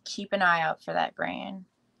guys keep an eye out for that brand.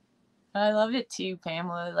 I love it too,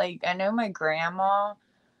 Pamela. Like, I know my grandma,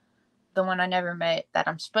 the one I never met, that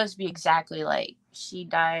I'm supposed to be exactly like, she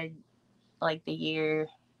died like the year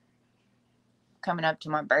coming up to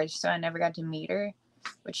my birth, so I never got to meet her.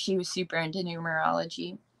 But she was super into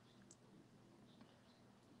numerology.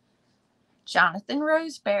 Jonathan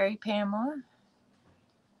Roseberry, Pamela.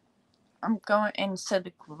 I'm going, and so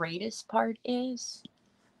the greatest part is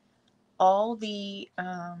all the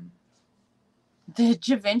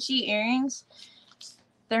Givenchy earrings.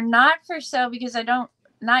 They're not for sale because I don't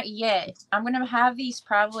Not yet. I'm gonna have these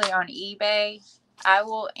probably on eBay.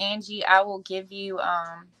 Angie, I will give you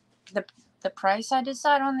the price I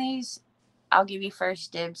decide on these. I'll give you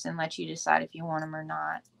first dibs and let you decide if you want them or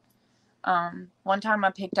not. One time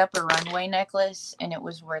I picked up a runway necklace and it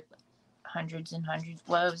was worth hundreds and hundreds.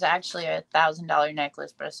 Well, it was actually $1,000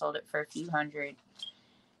 necklace, but I sold it for a few hundred.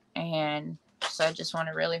 And so I just want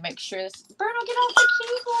to really make sure this. Bruno, get off the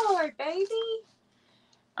keyboard, baby.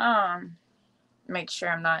 Make sure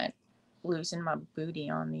I'm not losing my booty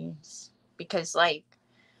on these, because like,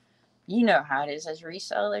 you know how it is as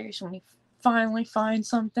resellers when you finally find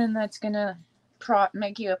something that's gonna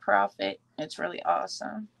make you a profit. It's really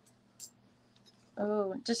awesome.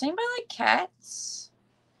 Oh, does anybody like cats?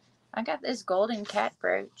 I got this golden cat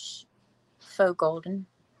brooch, faux golden.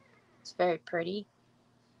 It's very pretty.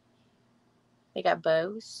 They got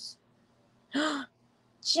bows.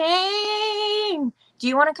 Jane, do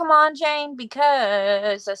you want to come on, Jane?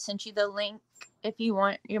 Because I sent you the link. If you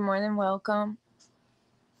want, you're more than welcome.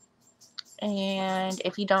 And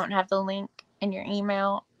if you don't have the link in your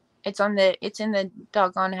email, it's in the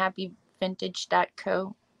doggone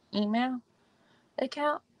happyvintage.co email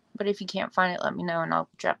account. But if you can't find it, let me know and I'll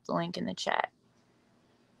drop the link in the chat.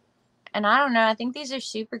 And I don't know, I think these are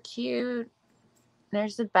super cute.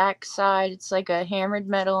 There's the back side. It's like a hammered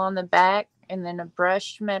metal on the back, and then a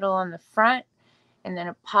brushed metal on the front, and then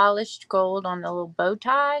a polished gold on the little bow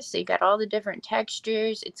tie. So you got all the different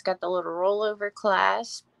textures. It's got the little rollover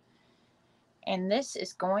clasp. And this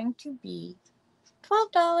is going to be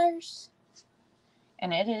 $12.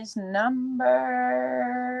 And it is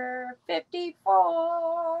number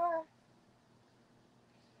 54.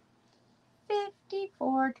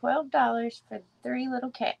 $12 for 3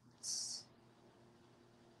 little cats.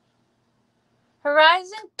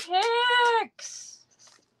 Horizon Picks!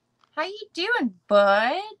 How you doing,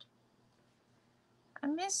 bud? I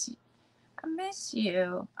miss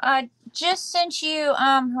you. I just sent you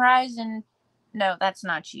Horizon. No, that's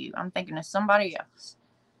not you. I'm thinking of somebody else.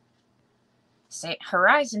 Say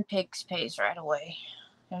Horizon Picks pays right away.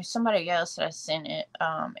 There's somebody else that I sent it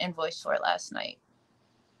invoice for last night.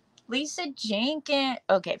 Lisa Jenkins.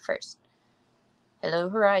 Okay, first. Hello,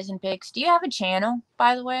 Horizon Picks. Do you have a channel,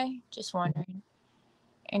 by the way? Just wondering.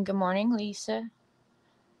 And good morning, Lisa.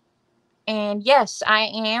 And yes, I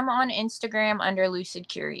am on Instagram under Lucid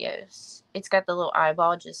Curios. It's got the little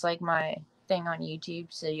eyeball just like my thing on YouTube,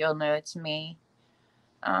 so you'll know it's me.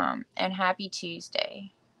 And happy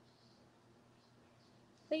Tuesday.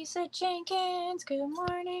 Lisa Jenkins, good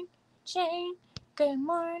morning. Jane, good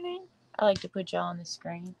morning. I like to put y'all on the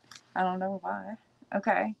screen. I don't know why.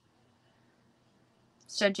 Okay.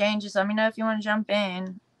 So Jane, just let me know if you want to jump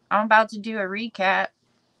in. I'm about to do a recap,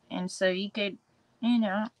 and so you could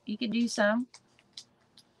do some.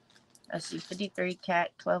 Let's see, 53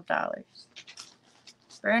 cat, $12.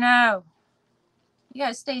 Bruno, you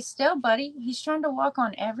gotta stay still, buddy. He's trying to walk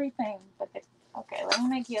on everything. Okay, let me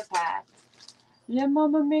make you a path. Let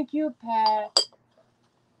Mama make you a path.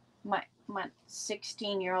 My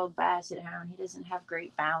 16-year-old basset hound, he doesn't have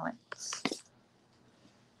great balance.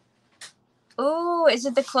 Ooh, is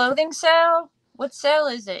it the clothing sale? What sale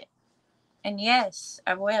is it? And yes,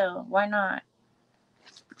 I will. Why not?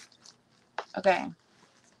 Okay.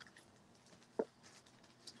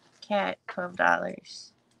 Cat,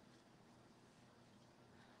 $12.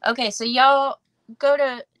 Okay, so y'all go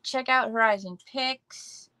to check out Horizon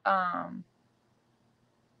Picks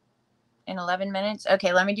in 11 minutes.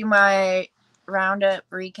 Okay, let me do my roundup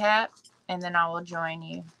recap and then I will join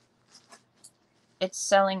you. It's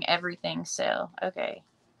selling everything sale. Okay.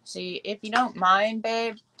 See, if you don't mind,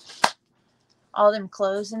 babe, all them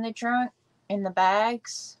clothes in the trunk, in the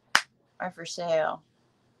bags, are for sale.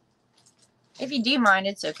 If you do mind,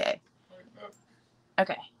 it's okay.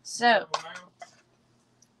 Okay, so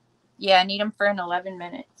yeah, I need them for in 11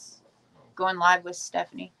 minutes. Going live with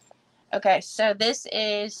Stephanie. Okay, so this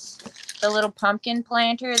is the little pumpkin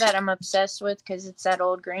planter that I'm obsessed with because it's that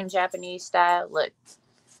old green Japanese style. Look,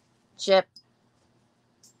 chip.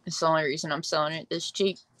 It's the only reason I'm selling it this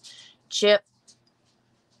cheap. Chip.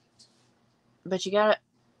 But you gotta,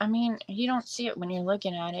 you don't see it when you're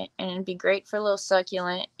looking at it. And it'd be great for a little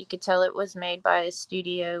succulent. You could tell it was made by a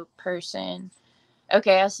studio person.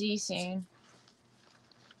 Okay, I'll see you soon.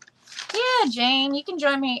 Yeah, Jane, you can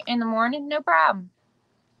join me in the morning, no problem.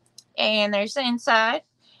 And there's the inside.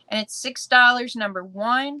 And it's $6 number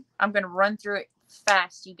 1. I'm going to run through it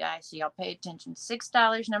fast, you guys, so y'all pay attention.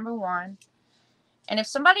 $6 number 1. And if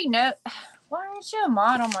somebody knows... Why aren't you a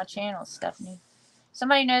mod on my channel, Stephanie?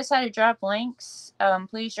 Somebody knows how to drop links,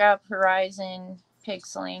 please drop Horizon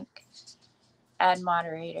Picks link. Add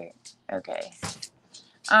moderator. Okay.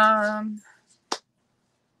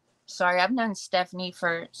 Sorry, I've known Stephanie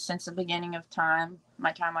since the beginning of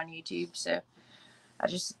my time on YouTube, so I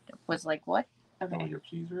just was like, what? Okay. Oh, your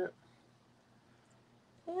keys are at?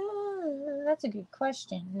 That's a good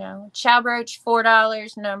question. No. Chow brooch,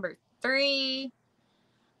 $4, number 3.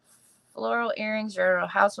 Floral earrings, your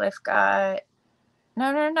housewife got.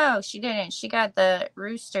 No, she didn't. She got the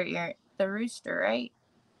rooster right?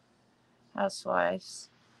 Housewives.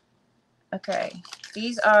 Okay.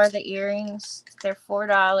 These are the earrings. They're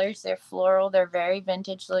 $4. They're floral. They're very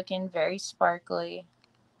vintage looking, very sparkly.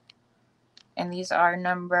 And these are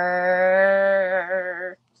number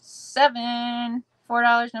 7.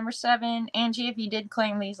 $4, number 7. Angie, if you did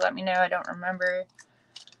claim these, let me know. I don't remember.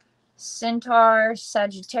 Centaur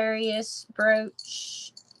Sagittarius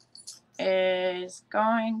brooch is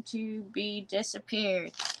going to be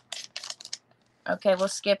disappeared. Okay, we'll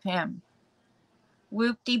skip him.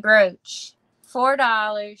 Whoopty brooch,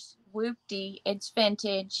 $4. Whoopty, it's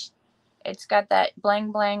vintage. It's got that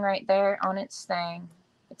bling bling right there on its thing.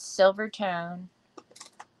 It's silver tone.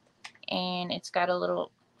 And it's got a little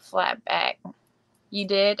flat back. You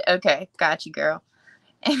did? Okay, got you, girl.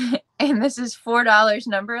 And this is $4,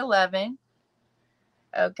 number 11.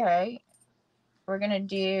 Okay. We're going to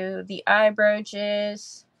do the eye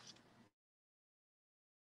brooches.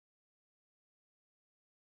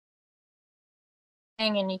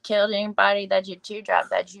 And you killed anybody that you teardrop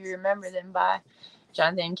that you remember them by.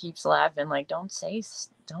 Jonathan keeps laughing like, don't say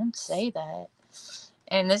that.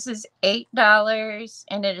 And this is $8,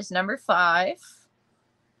 and it is number 5.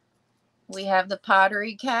 We have the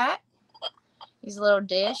pottery cat. He's a little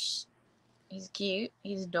dish. He's cute.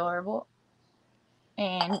 He's adorable.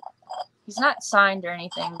 And he's not signed or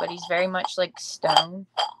anything, but he's very much like stone.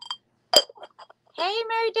 Hey,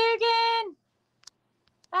 Mary Dugan!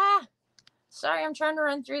 Ah! Sorry, I'm trying to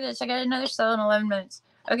run through this. I got another sale in 11 minutes.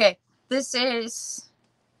 Okay, this is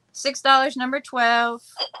 $6, number 12.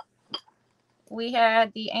 We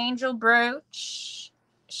had the angel brooch.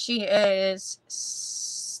 She is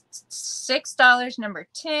 $6, number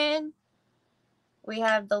 10. We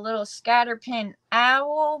have the little scatter pin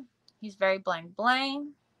owl. He's very bling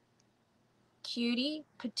bling. Cutie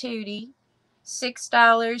patootie.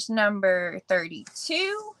 $6, number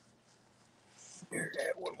 32. Here,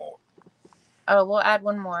 add one more. Oh, we'll add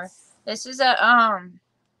one more. This is a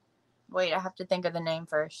wait, I have to think of the name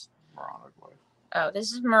first. Murano glass. Oh,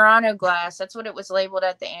 this is Murano glass. That's what it was labeled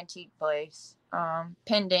at the antique place.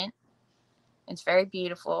 Pendant. It's very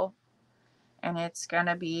beautiful. And it's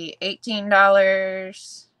gonna be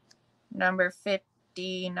 $18, number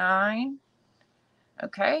 59.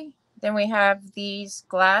 Okay. Then we have these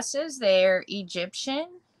glasses. They're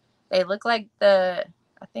Egyptian. They look like I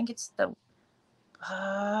think it's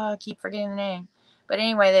I keep forgetting the name. But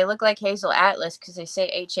anyway, they look like Hazel Atlas because they say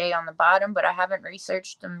HA on the bottom, but I haven't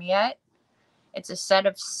researched them yet. It's a set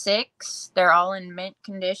of 6. They're all in mint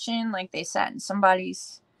condition, like they sat in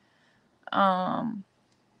somebody's china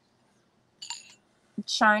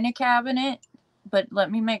cabinet. But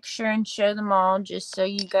let me make sure and show them all just so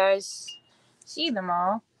you guys see them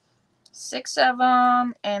all. 6 of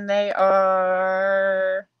them, and they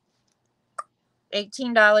are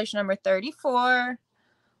 $18, number 34.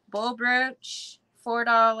 Bull brooch,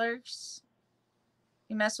 $4.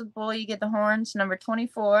 You mess with bull, you get the horns, number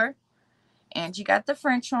 24. And you got the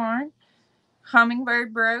French horn.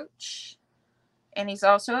 Hummingbird brooch. And he's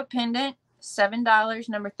also a pendant, $7,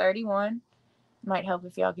 number 31. Might help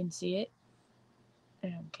if y'all can see it.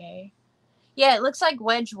 Okay. Yeah, it looks like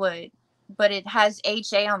Wedgwood, but it has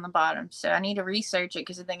HA on the bottom. So I need to research it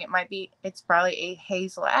because I think it's probably a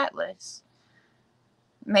Hazel Atlas.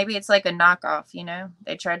 Maybe it's like a knockoff, you know?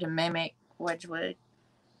 They tried to mimic Wedgwood.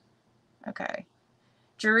 Okay.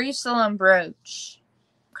 Jerusalem brooch.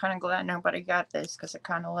 Kind of glad nobody got this because I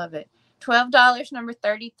kind of love it. $12, number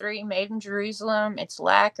 33, made in Jerusalem. It's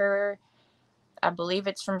lacquer. I believe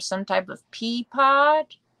it's from some type of pea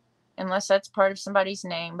pod, unless that's part of somebody's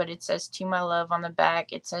name, but it says to my love on the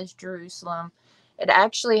back. It says Jerusalem. It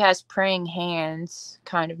actually has praying hands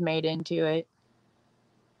kind of made into it.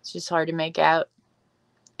 It's just hard to make out.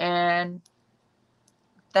 And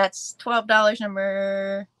that's $12,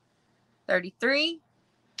 number 33.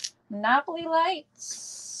 Monopoly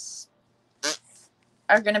lights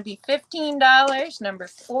are going to be $15, number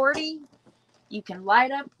 40. You can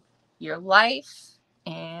light up your life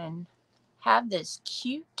and have this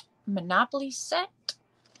cute Monopoly set.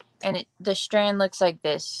 And the strand looks like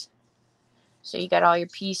this. So you got all your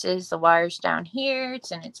pieces. The wire's down here.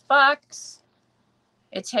 It's in its box.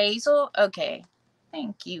 It's Hazel. Okay.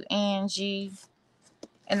 Thank you, Angie.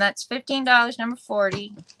 And that's $15, number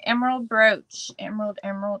 40. Emerald brooch. Emerald,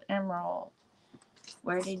 emerald, emerald.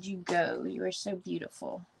 Where did you go? You are so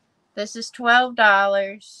beautiful. This is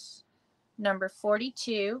 $12, number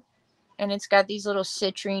 42. And it's got these little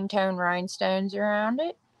citrine tone rhinestones around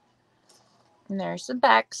it. And there's the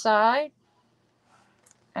back side.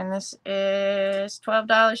 And this is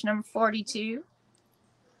 $12, number 42.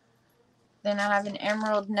 Then I have an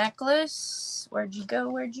emerald necklace. Where'd you go?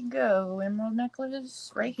 Where'd you go? Emerald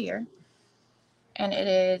necklace right here. And it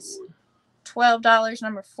is $12,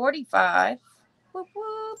 number 45. Whoop,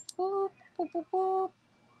 whoop, whoop, whoop, whoop, whoop.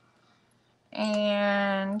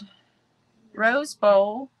 And rose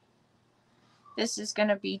bowl. This is going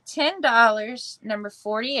to be $10, number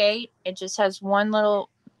 48. It just has one little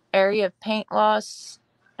area of paint loss.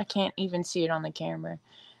 I can't even see it on the camera.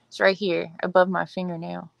 It's right here above my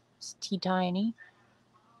fingernail. It's teeny.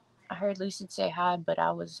 I heard Lucid say hi, but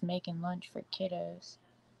I was making lunch for kiddos.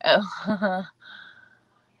 Oh.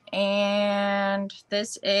 And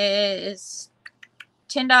this is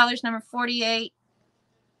 $10, number 48.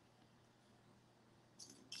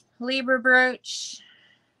 Libra brooch.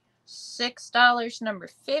 $6, number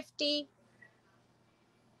 50.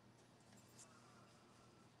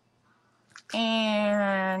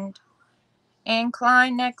 And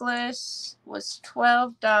Klein necklace was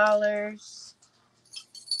 $12.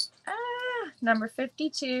 Number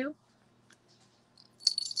 52.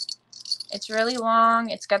 It's really long.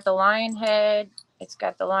 It's got the lion head. It's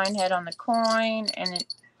got the lion head on the coin. And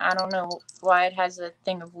I don't know why it has a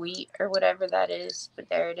thing of wheat or whatever that is. But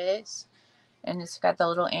there it is. And it's got the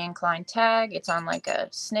little Anne Klein tag. It's on like a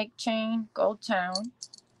snake chain. Gold tone.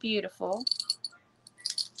 Beautiful.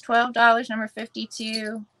 $12, number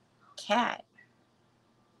 52. Cat.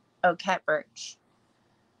 Oh, cat birch.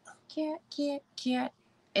 Cat, cat, cat.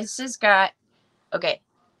 It's just got, okay,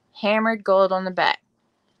 hammered gold on the back,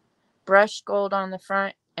 brushed gold on the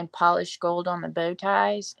front, and polished gold on the bow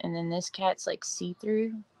ties. And then this cat's like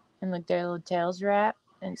see-through. And look, their little tails wrap.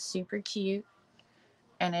 And it's super cute.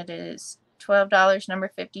 And it is $12, number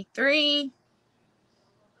 53.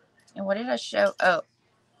 And what did I show? Oh,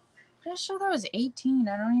 did I show that was 18?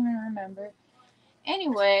 I don't even remember.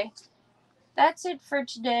 Anyway, that's it for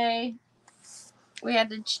today. We had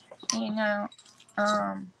to,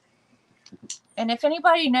 and if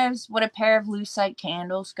anybody knows what a pair of lucite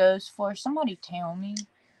candles goes for, somebody tell me.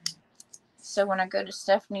 So when I go to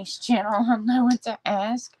Stephanie's channel, I'll know what to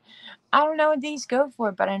ask. I don't know what these go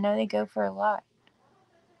for, but I know they go for a lot.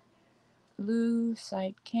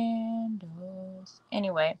 Lucite candles.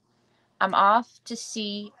 Anyway, I'm off to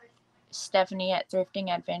see Stephanie at Thrifting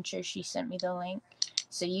Adventure. She sent me the link.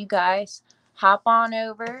 So you guys hop on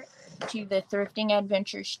over to the Thrifting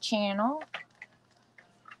Adventures channel.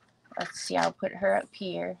 Let's see, I'll put her up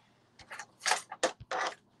here.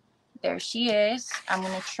 There she is. I'm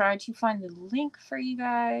going to try to find the link for you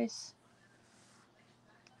guys.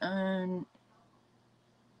 And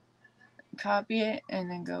copy it and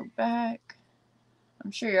then go back. I'm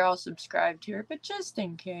sure you're all subscribed to her, but just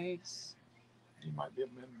in case. You might be a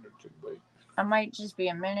minute or two late. I might just be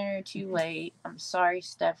a minute or two late. I'm sorry,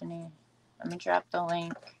 Stephanie. Let me drop the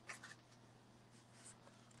link.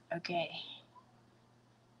 Okay.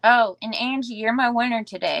 Oh, and Angie, you're my winner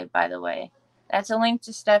today, by the way. That's a link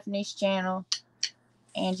to Stephanie's channel.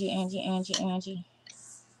 Angie.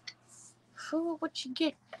 Ooh, what you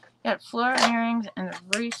get? You got floral earrings and the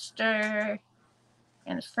rooster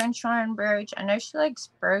and the French horn brooch. I know she likes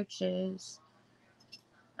brooches.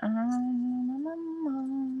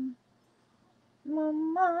 Mom.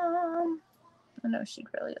 I know she'd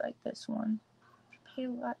really like this one. Pay a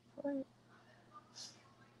lot for it.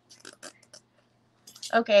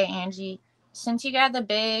 Okay, Angie. Since you got the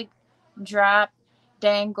big drop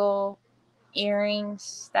dangle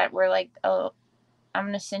earrings that were like, oh, I'm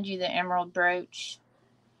going to send you the emerald brooch.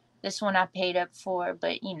 This one I paid up for,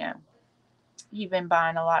 but you know, you've been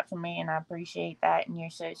buying a lot from me and I appreciate that and you're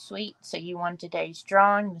so sweet. So you won today's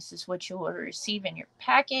drawing. This is what you will receive in your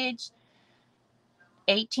package.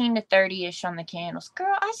 18 to 30-ish on the candles.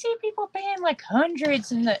 Girl, I see people paying like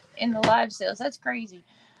hundreds in the live sales. That's crazy.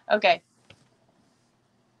 Okay.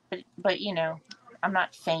 But you know, I'm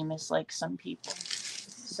not famous like some people.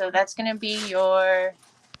 So that's going to be your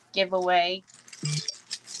giveaway.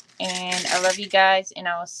 And I love you guys, and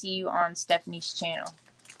I will see you on Stephanie's channel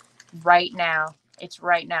right now. It's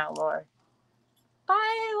right now, Laura. Bye.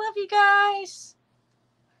 I love you guys.